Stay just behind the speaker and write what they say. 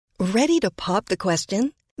Ready to pop the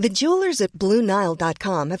question? The jewelers at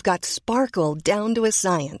BlueNile.com have got sparkle down to a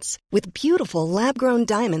science with beautiful lab-grown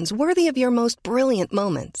diamonds worthy of your most brilliant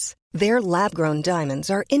moments. Their lab-grown diamonds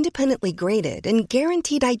are independently graded and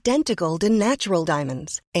guaranteed identical to natural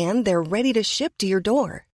diamonds, and they're ready to ship to your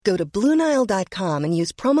door. Go to BlueNile.com and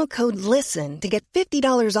use promo code LISTEN to get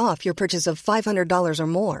 $50 off your purchase of $500 or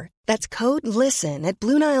more. That's code LISTEN at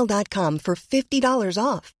BlueNile.com for $50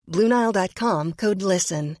 off. BlueNile.com, code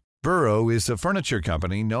LISTEN. Burrow is a furniture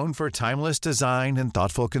company known for timeless design and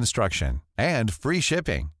thoughtful construction, and free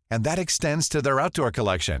shipping, and that extends to their outdoor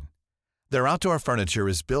collection. Their outdoor furniture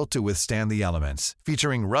is built to withstand the elements,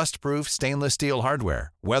 featuring rust-proof stainless steel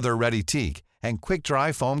hardware, weather-ready teak, and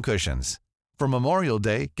quick-dry foam cushions. For Memorial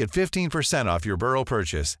Day, get 15% off your Burrow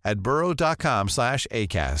purchase at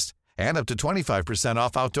burrow.com/ACAST and up to 25%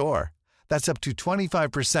 off outdoor. That's up to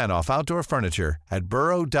 25% off outdoor furniture at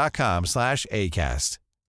burrow.com/ACAST.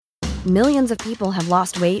 Millions of people have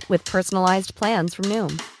lost weight with personalized plans from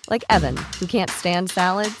Noom. Like Evan, who can't stand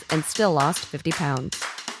salads and still lost 50 pounds.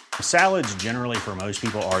 Salads generally for most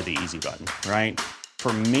people are the easy button, right?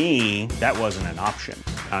 For me, that wasn't an option.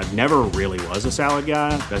 I never really was a salad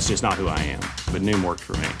guy. That's just not who I am. But Noom worked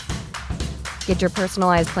for me. Get your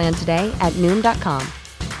personalized plan today at Noom.com.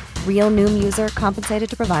 Real Noom user compensated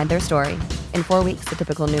to provide their story. In 4 weeks, the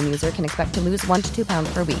typical Noom user can expect to lose 1 to 2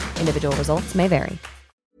 pounds per week. Individual results may vary.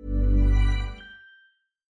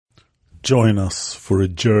 Join us for a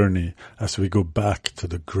journey as we go back to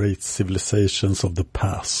the great civilizations of the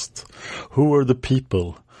past. Who were the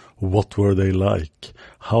people? What were they like?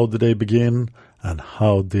 How did they begin? And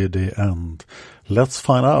how did they end? Let's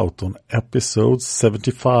find out on episode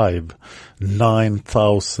 75,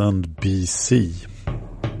 9000 BC.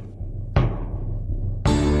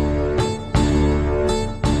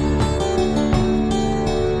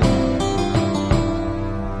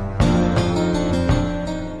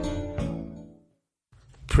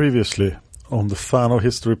 Previously on the Fan of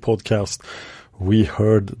History podcast, we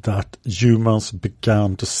heard that humans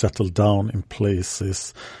began to settle down in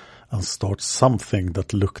places and start something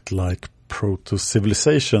that looked like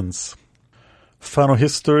proto-civilizations. Fan of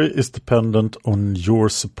History is dependent on your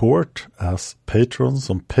support as patrons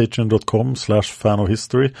on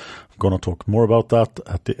patreon.com/fanofhistory. I'm going to talk more about that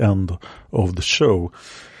at the end of the show.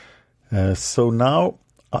 So now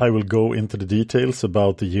I will go into the details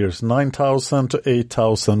about the years 9000 to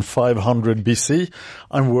 8500 BC.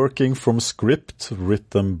 I'm working from a script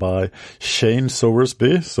written by Shane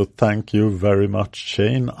Sowersby, so thank you very much,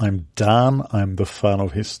 Shane. I'm Dan, I'm the Fan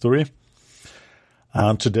of History.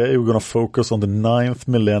 And today we're going to focus on the 9th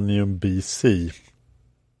millennium BC.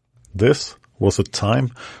 This was a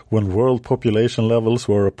time when world population levels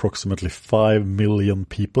were approximately 5 million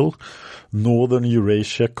people. Northern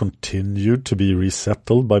Eurasia continued to be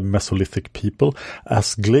resettled by Mesolithic people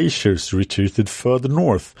as glaciers retreated further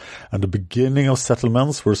north, and the beginning of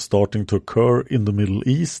settlements were starting to occur in the Middle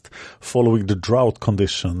East following the drought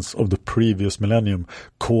conditions of the previous millennium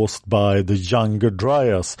caused by the Younger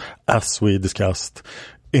Dryas, as we discussed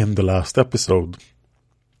in the last episode.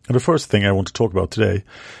 And the first thing I want to talk about today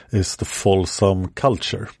is the Folsom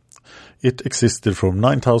culture. It existed from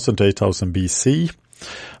 9000 to 8000 BC.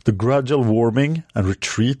 The gradual warming and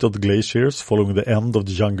retreat of the glaciers following the end of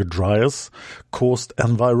the Younger Dryas caused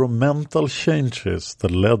environmental changes that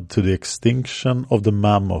led to the extinction of the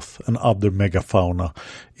mammoth and other megafauna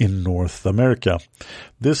in North America.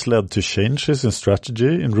 This led to changes in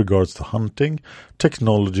strategy in regards to hunting,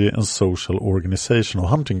 technology and social organization of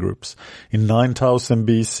hunting groups. In 9000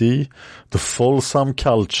 BC, the Folsom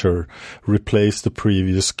culture replaced the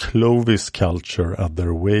previous Clovis culture and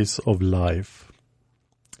their ways of life.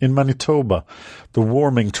 In Manitoba, the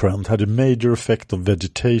warming trend had a major effect on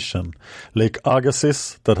vegetation. Lake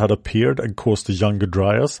Agassiz, that had appeared and caused the Younger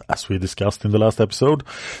Dryas, as we discussed in the last episode,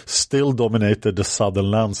 still dominated the southern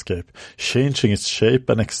landscape, changing its shape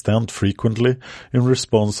and extent frequently in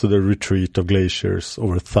response to the retreat of glaciers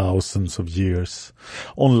over thousands of years.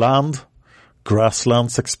 On land,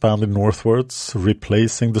 grasslands expanded northwards,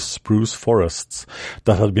 replacing the spruce forests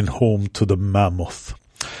that had been home to the mammoth.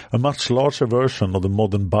 A much larger version of the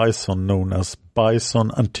modern bison, known as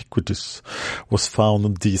Bison antiquus, was found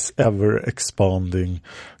in these ever-expanding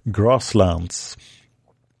grasslands.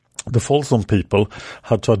 The Folsom people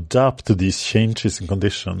had to adapt to these changes in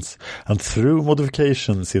conditions, and through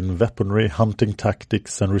modifications in weaponry, hunting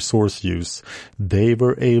tactics and resource use, they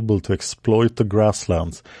were able to exploit the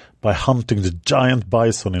grasslands by hunting the giant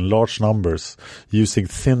bison in large numbers, using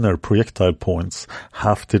thinner projectile points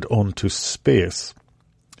hafted onto spears.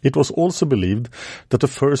 It was also believed that the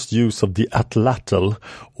first use of the atlatl,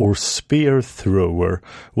 or spear thrower,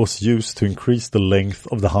 was used to increase the length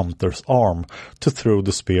of the hunter's arm to throw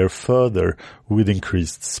the spear further with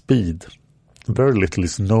increased speed. Very little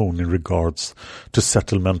is known in regards to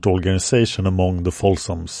settlement organization among the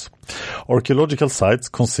Folsoms. Archaeological sites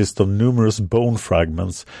consist of numerous bone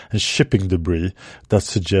fragments and shipping debris that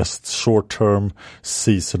suggests short-term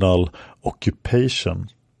seasonal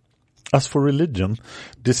occupation. As for religion,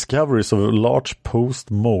 discoveries of a large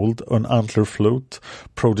post mold, an antler float,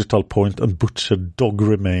 prodigal point and butchered dog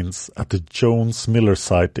remains at the Jones Miller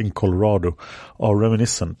site in Colorado are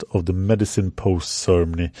reminiscent of the medicine post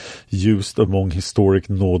ceremony used among historic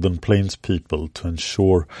Northern Plains people to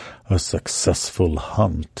ensure a successful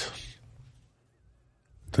hunt.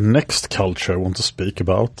 The next culture I want to speak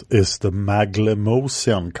about is the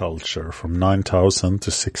Maglemosian culture from 9000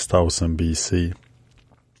 to 6000 BC.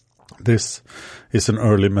 This is an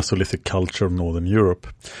early Mesolithic culture of Northern Europe.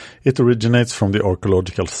 It originates from the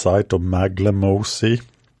archaeological site of Maglemosi,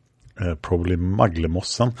 probably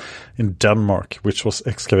Maglemossen, in Denmark, which was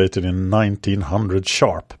excavated in 1900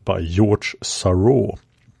 sharp by George Sarrault.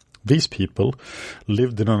 These people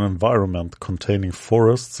lived in an environment containing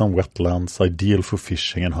forests and wetlands ideal for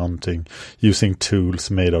fishing and hunting, using tools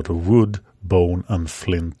made out of wood, bone and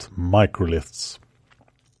flint microliths.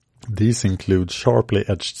 These include sharply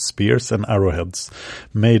edged spears and arrowheads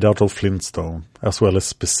made out of flintstone, as well as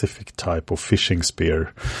specific type of fishing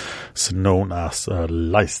spear known as a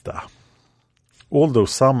leista. Although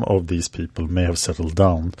some of these people may have settled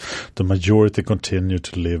down, the majority continue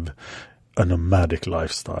to live a nomadic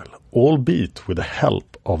lifestyle, albeit with the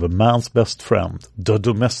help of a man's best friend, the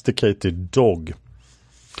domesticated dog.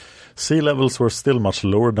 Sea levels were still much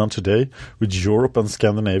lower than today, with Europe and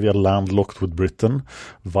Scandinavia landlocked with Britain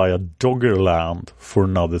via Doggerland for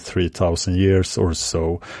another 3,000 years or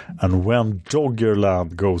so. And when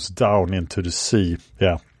Doggerland goes down into the sea,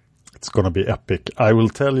 it's going to be epic. I will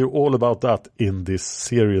tell you all about that in this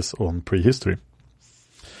series on prehistory.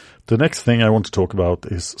 The next thing I want to talk about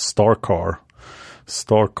is Starkar.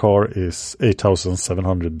 Starkar is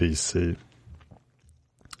 8700 BC.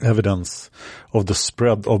 Evidence of the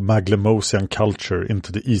spread of Maglemosian culture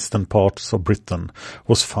into the eastern parts of Britain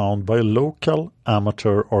was found by a local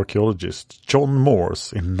amateur archaeologist, John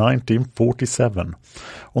Morse, in 1947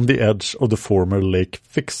 on the edge of the former Lake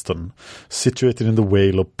Fixton, situated in the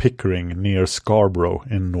Vale of Pickering near Scarborough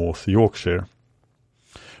in North Yorkshire.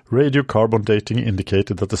 Radiocarbon dating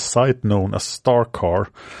indicated that the site known as Starkar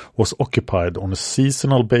was occupied on a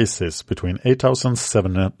seasonal basis between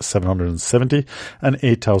 8770 and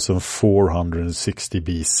 8460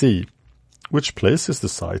 BC, which places the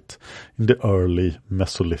site in the early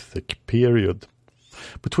Mesolithic period.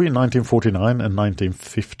 Between 1949 and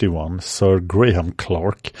 1951, Sir Graham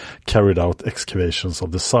Clark carried out excavations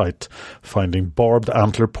of the site, finding barbed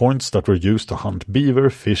antler points that were used to hunt beaver,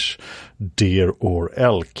 fish, deer or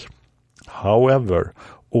elk. However,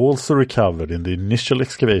 also recovered in the initial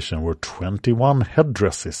excavation were 21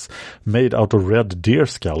 headdresses made out of red deer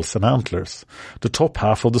skulls and antlers. The top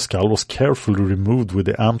half of the skull was carefully removed with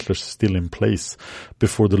the antlers still in place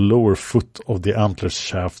before the lower foot of the antler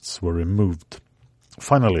shafts were removed.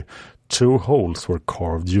 Finally, 2 holes were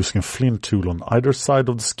carved using a flint tool on either side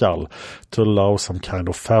of the skull to allow some kind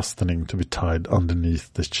of fastening to be tied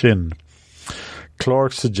underneath the chin.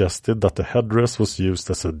 Clark suggested that the headdress was used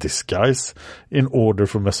as a disguise in order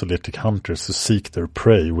for Mesolithic hunters to seek their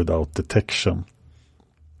prey without detection.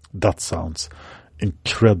 That sounds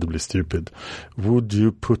incredibly stupid. Would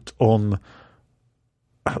you put on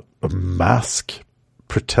a mask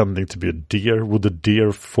pretending to be a deer? Would a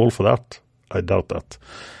deer fall for that? I doubt that.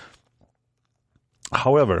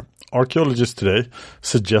 However, archaeologists today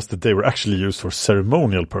suggest that they were actually used for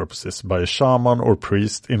ceremonial purposes by a shaman or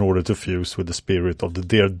priest in order to fuse with the spirit of the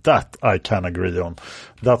deer. That I can agree on.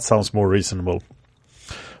 That sounds more reasonable.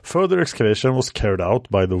 Further excavation was carried out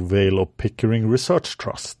by the Vale of Pickering Research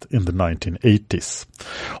Trust in the 1980s.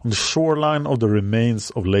 On the shoreline of the remains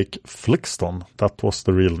of Lake Flixton, that was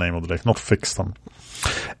the real name of the lake, not Fixton,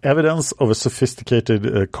 evidence of a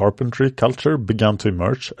sophisticated carpentry culture began to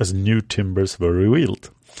emerge as new timbers were revealed.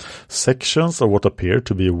 Sections of what appeared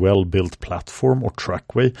to be a well-built platform or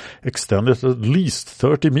trackway extended at least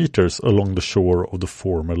 30 meters along the shore of the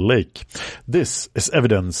former lake. This is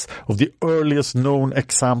evidence of the earliest known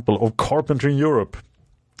example of carpentry in Europe.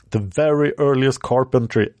 The very earliest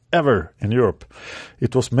carpentry ever in Europe.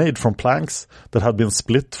 It was made from planks that had been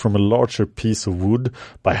split from a larger piece of wood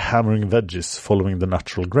by hammering wedges following the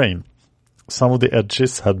natural grain. Some of the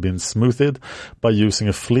edges had been smoothed by using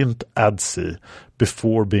a flint adze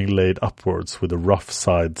before being laid upwards with the rough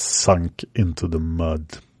sides sunk into the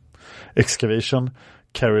mud. Excavation,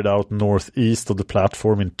 carried out northeast of the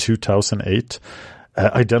platform in 2008,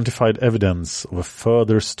 identified evidence of a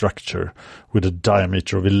further structure with a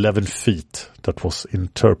diameter of 11 feet that was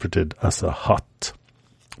interpreted as a hut.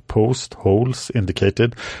 Post holes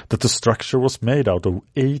indicated that the structure was made out of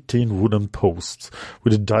 18 wooden posts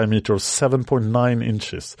with a diameter of 7.9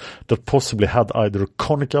 inches that possibly had either a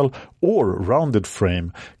conical or rounded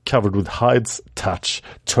frame covered with hides, thatch,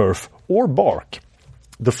 turf or bark.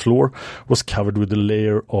 The floor was covered with a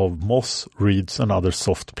layer of moss, reeds and other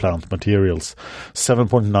soft plant materials,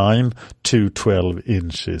 7.9 to 12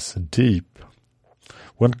 inches deep.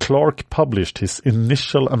 When Clark published his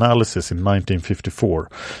initial analysis in 1954,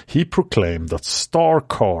 he proclaimed that Star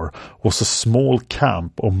Car was a small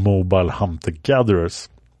camp of mobile hunter-gatherers.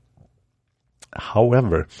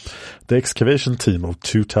 However, the excavation team of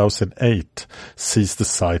 2008 sees the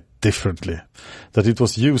site differently, that it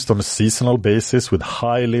was used on a seasonal basis with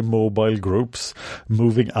highly mobile groups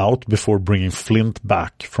moving out before bringing flint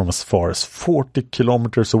back from as far as 40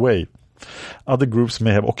 kilometers away. Other groups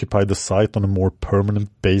may have occupied the site on a more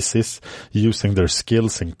permanent basis, using their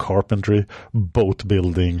skills in carpentry, boat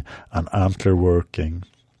building and antler working.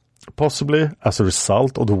 Possibly as a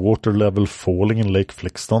result of the water level falling in Lake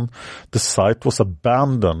Flixton, the site was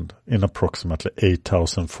abandoned in approximately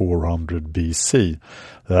 8400 BC.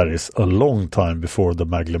 That is a long time before the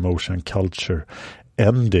Maglemosian culture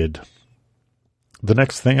ended. The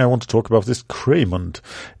next thing I want to talk about is Cramond,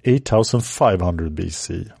 8500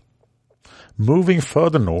 BC. Moving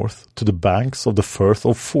further north to the banks of the Firth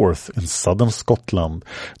of Forth in southern Scotland,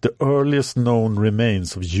 the earliest known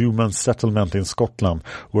remains of human settlement in Scotland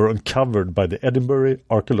were uncovered by the Edinburgh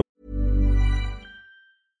Archaeological.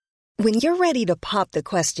 When you're ready to pop the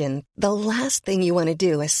question, the last thing you want to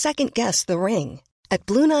do is second-guess the ring. At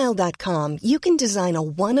BlueNile.com, you can design a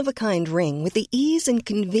one-of-a-kind ring with the ease and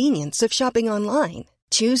convenience of shopping online.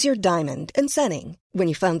 Choose your diamond and setting. When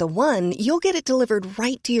you find the one, you'll get it delivered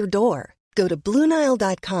right to your door. Go to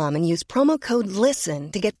BlueNile.com and use promo code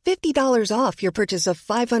LISTEN to get $50 off your purchase of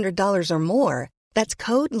 $500 or more. That's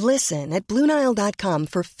code LISTEN at BlueNile.com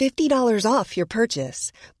for $50 off your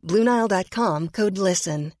purchase. BlueNile.com, code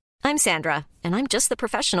LISTEN. I'm Sandra, and I'm just the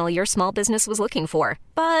professional your small business was looking for.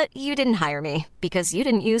 But you didn't hire me because you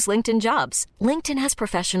didn't use LinkedIn Jobs. LinkedIn has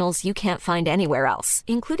professionals you can't find anywhere else,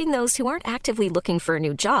 including those who aren't actively looking for a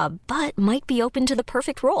new job, but might be open to the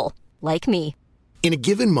perfect role, like me. In a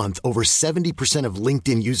given month, over 70% of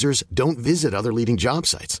LinkedIn users don't visit other leading job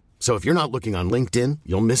sites. So if you're not looking on LinkedIn,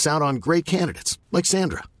 you'll miss out on great candidates like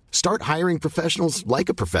Sandra. Start hiring professionals like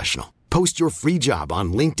a professional. Post your free job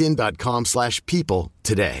on linkedin.com/people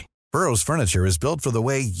today. Burrow's furniture is built for the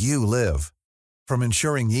way you live. From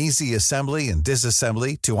ensuring easy assembly and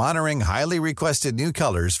disassembly to honoring highly requested new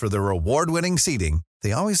colors for their award-winning seating,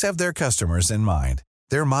 they always have their customers in mind.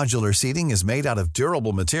 Their modular seating is made out of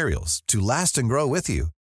durable materials to last and grow with you.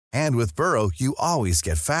 And with Burrow, you always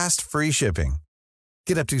get fast, free shipping.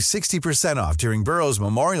 Get up to 60% off during Burrow's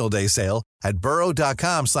Memorial Day sale at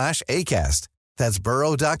burrow.com/ACAST. That's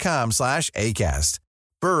burrow.com/ACAST.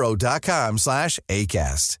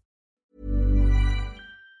 burrow.com/ACAST.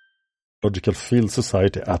 Geological Field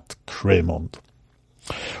Society at Cramond.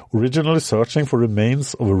 Originally searching for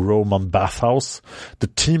remains of a Roman bathhouse, the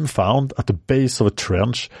team found at the base of a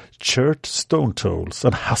trench chert stone tools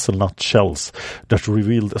and hazelnut shells that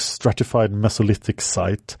revealed a stratified Mesolithic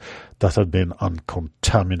site that had been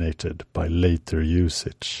uncontaminated by later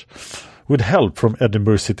usage. With help from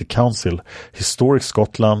Edinburgh City Council, Historic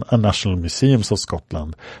Scotland and National Museums of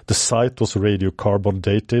Scotland, the site was radiocarbon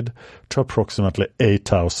dated to approximately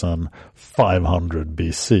 8500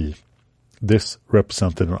 BC. This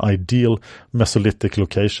represented an ideal Mesolithic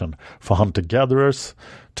location for hunter-gatherers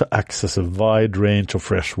to access a wide range of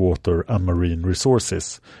freshwater and marine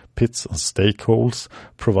resources. Pits and stake holes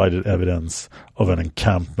provided evidence of an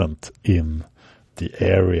encampment in the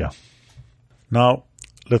area. Now,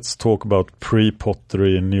 let's talk about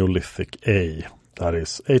pre-pottery Neolithic A. That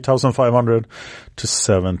is 8500 to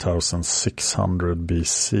 7600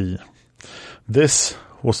 BC. This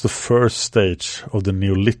was the first stage of the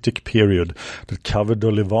Neolithic period that covered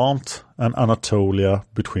the Levant and Anatolia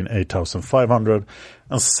between 8500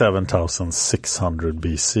 and 7600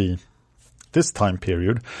 BC. This time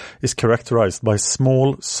period is characterized by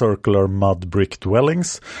small circular mud brick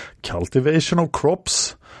dwellings, cultivation of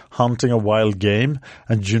crops, hunting of wild game,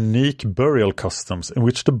 and unique burial customs in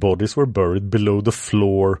which the bodies were buried below the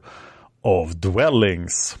floor of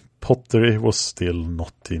dwellings. pottery was still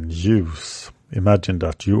not in use. Imagine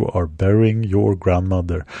that you are burying your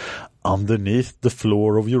grandmother underneath the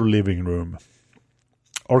floor of your living room.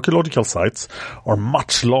 Archaeological sites are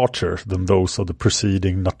much larger than those of the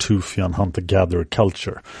preceding Natufian hunter-gatherer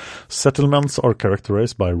culture. Settlements are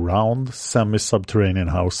characterized by round, semi-subterranean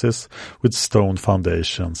houses with stone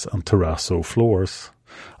foundations and terrazzo floors.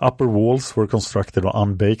 Upper walls were constructed of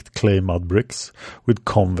unbaked clay mud bricks with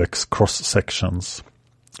convex cross-sections.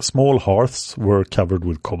 Small hearths were covered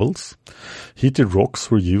with cobbles. Heated rocks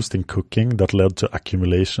were used in cooking that led to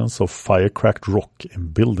accumulations of fire-cracked rock in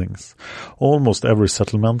buildings. Almost every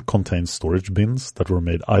settlement contained storage bins that were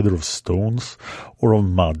made either of stones or of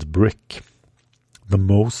mud brick. The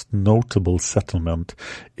most notable settlement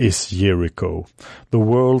is Jericho, the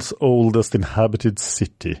world's oldest inhabited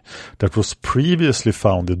city that was previously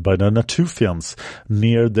founded by the Natufians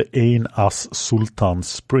near the Ain as-Sultan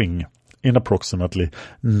spring in approximately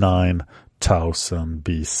 9000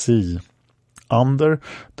 BC. Under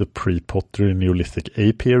the pre-pottery Neolithic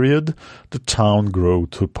A period, the town grew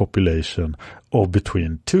to a population of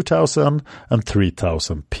between 2,000 and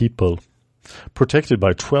 3,000 people. Protected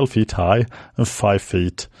by 12 feet high and 5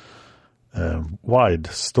 feet wide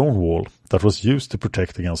stone wall that was used to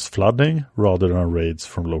protect against flooding rather than raids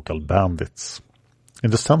from local bandits. In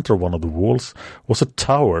the center of one of the walls was a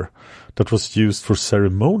tower that was used for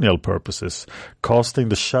ceremonial purposes, casting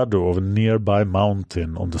the shadow of a nearby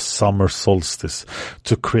mountain on the summer solstice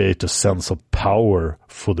to create a sense of power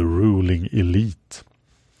for the ruling elite.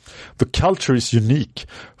 The culture is unique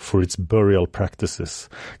for its burial practices.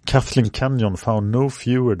 Kathleen Canyon found no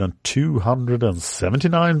fewer than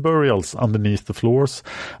 279 burials underneath the floors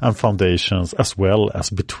and foundations as well as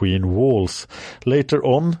between walls. Later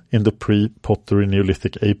on, in the pre-pottery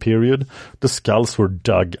Neolithic A period, the skulls were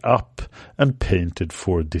dug up and painted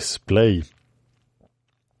for display.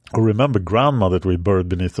 Oh, remember grandma that we buried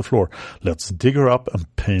beneath the floor. Let's dig her up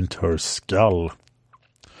and paint her skull.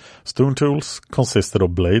 Stone tools consisted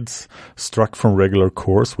of blades struck from regular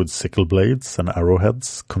cores with sickle blades and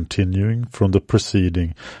arrowheads, continuing from the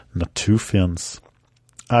preceding Natufians.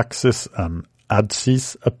 Axes and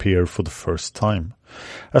adzes appear for the first time.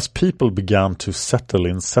 As people began to settle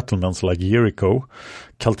in settlements like Jericho,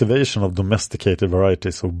 cultivation of domesticated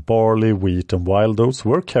varieties of barley, wheat, and wild oats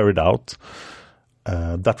were carried out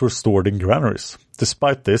that were stored in granaries.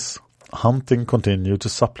 Despite this, hunting continued to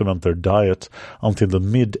supplement their diet until the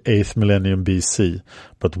mid-8th millennium BC,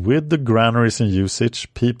 but with the granaries in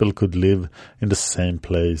usage, people could live in the same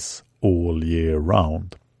place all year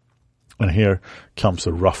round. And here comes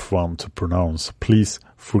a rough one to pronounce. Please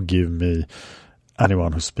forgive me,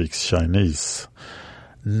 anyone who speaks Chinese.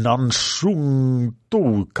 Nanshung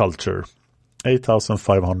Tu culture,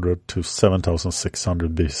 8,500 to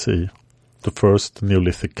 7,600 BC. The first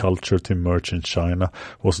Neolithic culture to emerge in China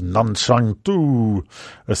was Nanshangtu,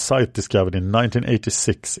 a site discovered in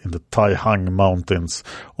 1986 in the Taihang Mountains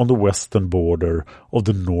on the western border of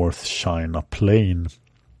the North China Plain.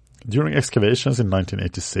 During excavations in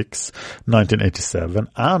 1986, 1987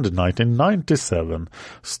 and 1997,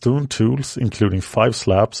 stone tools including 5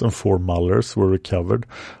 slabs and 4 mullers were recovered,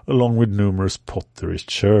 along with numerous pottery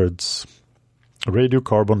sherds.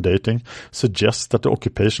 Radiocarbon dating suggests that the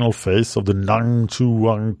occupational phase of the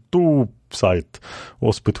Nangchuangtu site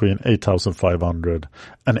was between 8,500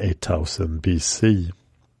 and 8,000 BC.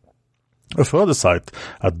 A further site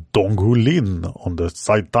at Donghulin on the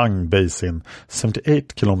Saitang Basin,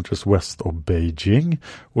 78 kilometers west of Beijing,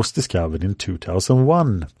 was discovered in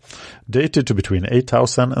 2001. Dated to between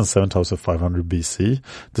 8,000 and 7,500 BC,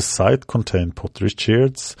 the site contained pottery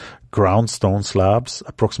sherds, ground stone slabs,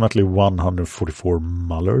 approximately 144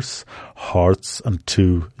 mullers, hearts, and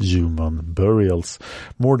 2 human burials.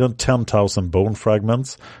 More than 10,000 bone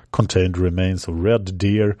fragments contained remains of red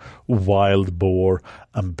deer, wild boar,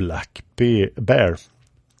 and black bear.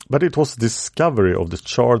 But it was the discovery of the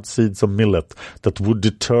charred seeds of millet that would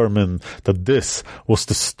determine that this was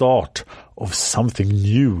the start of something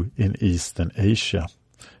new in Eastern Asia.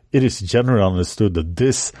 It is generally understood that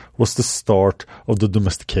this was the start of the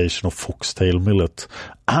domestication of foxtail millet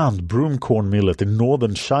and broomcorn millet in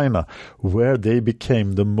northern China, where they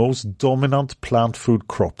became the most dominant plant food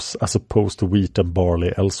crops as opposed to wheat and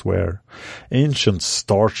barley elsewhere. Ancient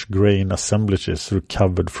starch grain assemblages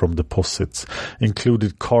recovered from deposits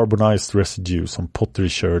included carbonized residues on pottery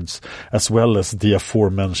sherds, as well as the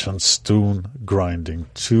aforementioned stone grinding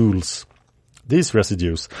tools. These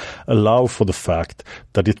residues allow for the fact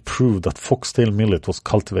that it proved that foxtail millet was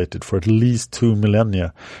cultivated for at least 2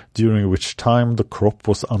 millennia, during which time the crop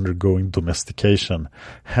was undergoing domestication,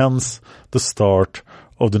 hence the start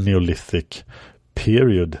of the Neolithic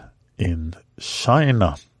period in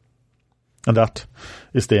China. And that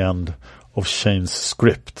is the end of Shane's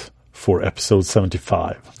script for episode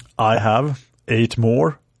 75. I have 8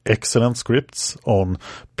 more excellent scripts on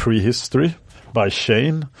prehistory by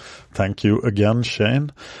Shane. Thank you again,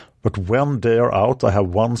 Shane. But when they are out, I have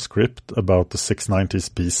 1 script about the 690s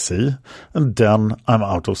BC, and then I'm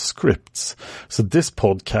out of scripts. So this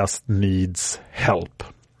podcast needs help.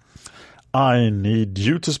 I need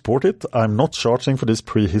you to support it. I'm not charging for these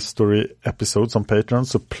prehistory episodes on Patreon,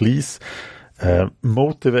 so please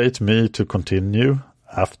motivate me to continue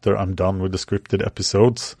after I'm done with the scripted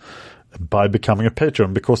episodes by becoming a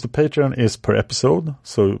patron, because the Patreon is per episode,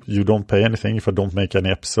 so you don't pay anything if I don't make any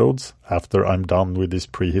episodes after I'm done with these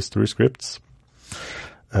prehistory scripts.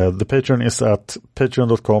 The Patreon is at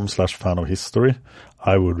patreon.com/fanofhistory.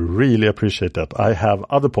 I would really appreciate that. I have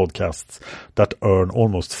other podcasts that earn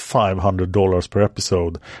almost $500 per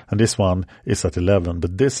episode, and this one is at 11.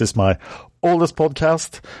 But this is my oldest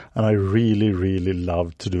podcast, and I really, really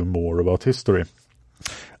love to do more about history.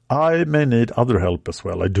 I may need other help as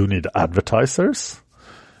well. I do need advertisers.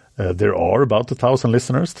 There are about 1,000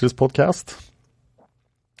 listeners to this podcast.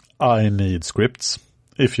 I need scripts.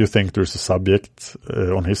 If you think there's a subject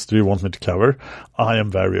on history you want me to cover, I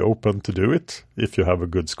am very open to do it if you have a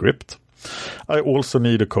good script. I also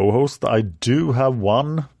need a co-host. I do have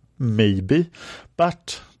one, maybe,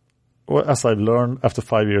 but as I've learned after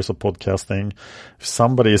 5 years of podcasting, if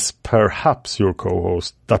somebody is perhaps your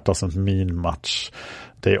co-host, that doesn't mean much.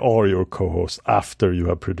 They are your co-host after you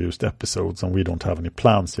have produced episodes, and we don't have any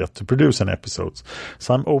plans yet to produce any episodes.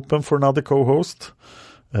 So I'm open for another co-host.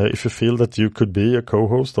 If you feel that you could be a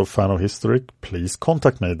co-host of Fan of History, please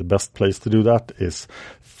contact me. The best place to do that is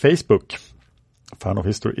Facebook. Fan of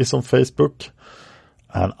History is on Facebook.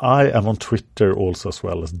 And I am on Twitter also, as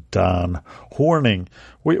well as Dan Horning.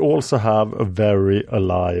 We also have a very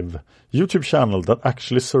alive YouTube channel that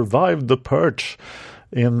actually survived the purge.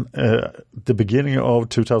 In the beginning of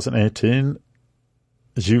 2018,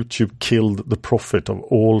 YouTube killed the profit of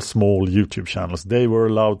all small YouTube channels. They were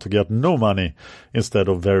allowed to get no money instead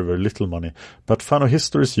of very, very little money. But Fan of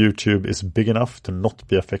History's YouTube is big enough to not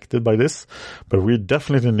be affected by this. But we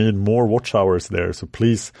definitely need more watch hours there. So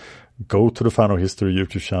please go to the Fan of History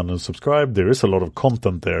YouTube channel and subscribe. There is a lot of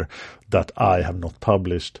content there that I have not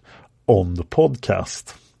published on the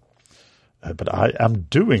podcast. But I am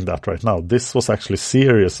doing that right now. This was actually a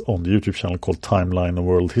series on the YouTube channel called Timeline of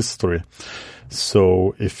World History.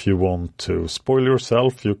 So if you want to spoil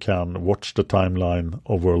yourself, you can watch the Timeline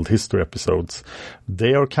of World History episodes.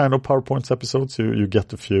 They are kind of PowerPoint episodes. You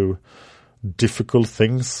get a few difficult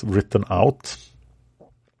things written out.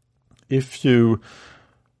 If you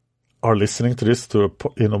are listening to this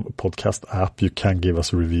in a podcast app, you can give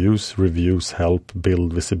us reviews. Reviews help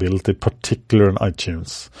build visibility, particularly on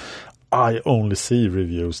iTunes. I only see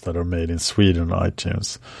reviews that are made in Sweden on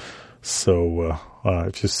iTunes. So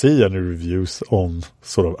if you see any reviews on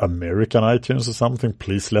sort of American iTunes or something,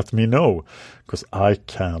 please let me know, because I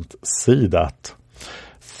can't see that.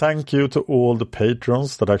 Thank you to all the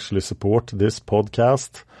patrons that actually support this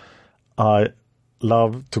podcast. I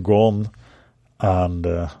love to go on, and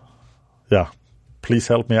please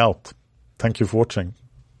help me out. Thank you for watching.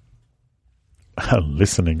 And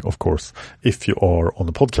listening, of course, if you are on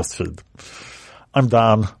the podcast feed. I'm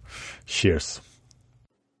Dan. Cheers.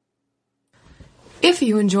 If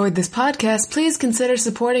you enjoyed this podcast, please consider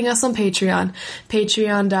supporting us on Patreon.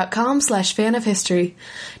 Patreon.com/fanofhistory.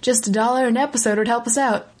 Just $1 an episode would help us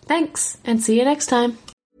out. Thanks, and see you next time.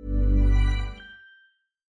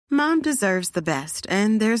 Mom deserves the best,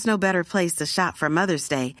 and there's no better place to shop for Mother's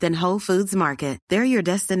Day than Whole Foods Market. They're your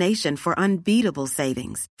destination for unbeatable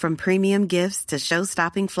savings, from premium gifts to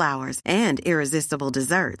show-stopping flowers and irresistible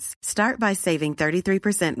desserts. Start by saving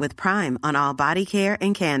 33% with Prime on all body care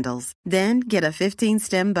and candles. Then get a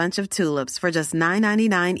 15-stem bunch of tulips for just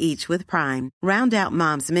 $9.99 each with Prime. Round out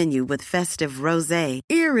Mom's menu with festive rosé,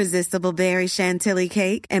 irresistible berry chantilly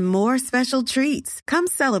cake, and more special treats. Come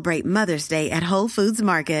celebrate Mother's Day at Whole Foods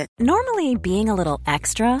Market. Normally, being a little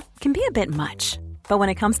extra can be a bit much, but when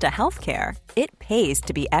it comes to healthcare, it pays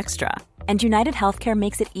to be extra. And United Healthcare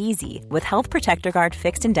makes it easy with Health Protector Guard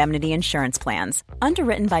fixed indemnity insurance plans.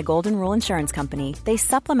 Underwritten by Golden Rule Insurance Company, they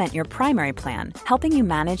supplement your primary plan, helping you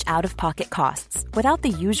manage out-of-pocket costs without the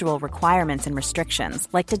usual requirements and restrictions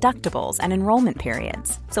like deductibles and enrollment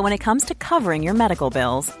periods. So when it comes to covering your medical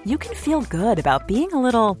bills, you can feel good about being a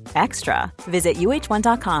little extra. Visit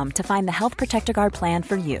UH1.com to find the Health Protector Guard plan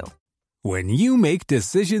for you. When you make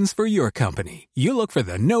decisions for your company, you look for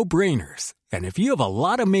the no-brainers. And if you have a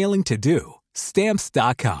lot of mailing to do,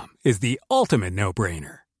 Stamps.com is the ultimate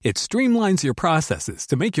no-brainer. It streamlines your processes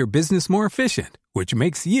to make your business more efficient, which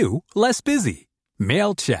makes you less busy.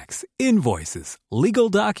 Mail checks, invoices, legal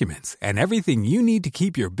documents, and everything you need to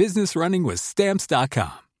keep your business running with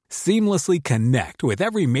Stamps.com. Seamlessly connect with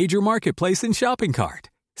every major marketplace and shopping cart.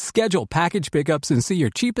 Schedule package pickups and see your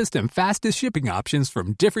cheapest and fastest shipping options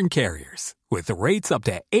from different carriers, with rates up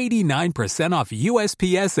to 89% off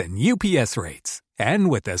USPS and UPS rates. And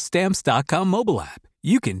with the Stamps.com mobile app,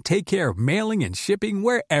 you can take care of mailing and shipping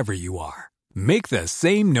wherever you are. Make the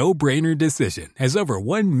same no-brainer decision as over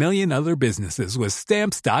 1 million other businesses with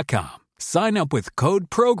Stamps.com. Sign up with code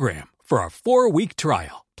PROGRAM for a 4-week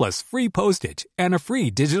trial, plus free postage and a free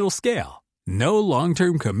digital scale. No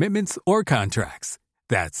long-term commitments or contracts.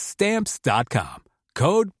 That's Stamps.com.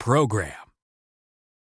 Code PROGRAM.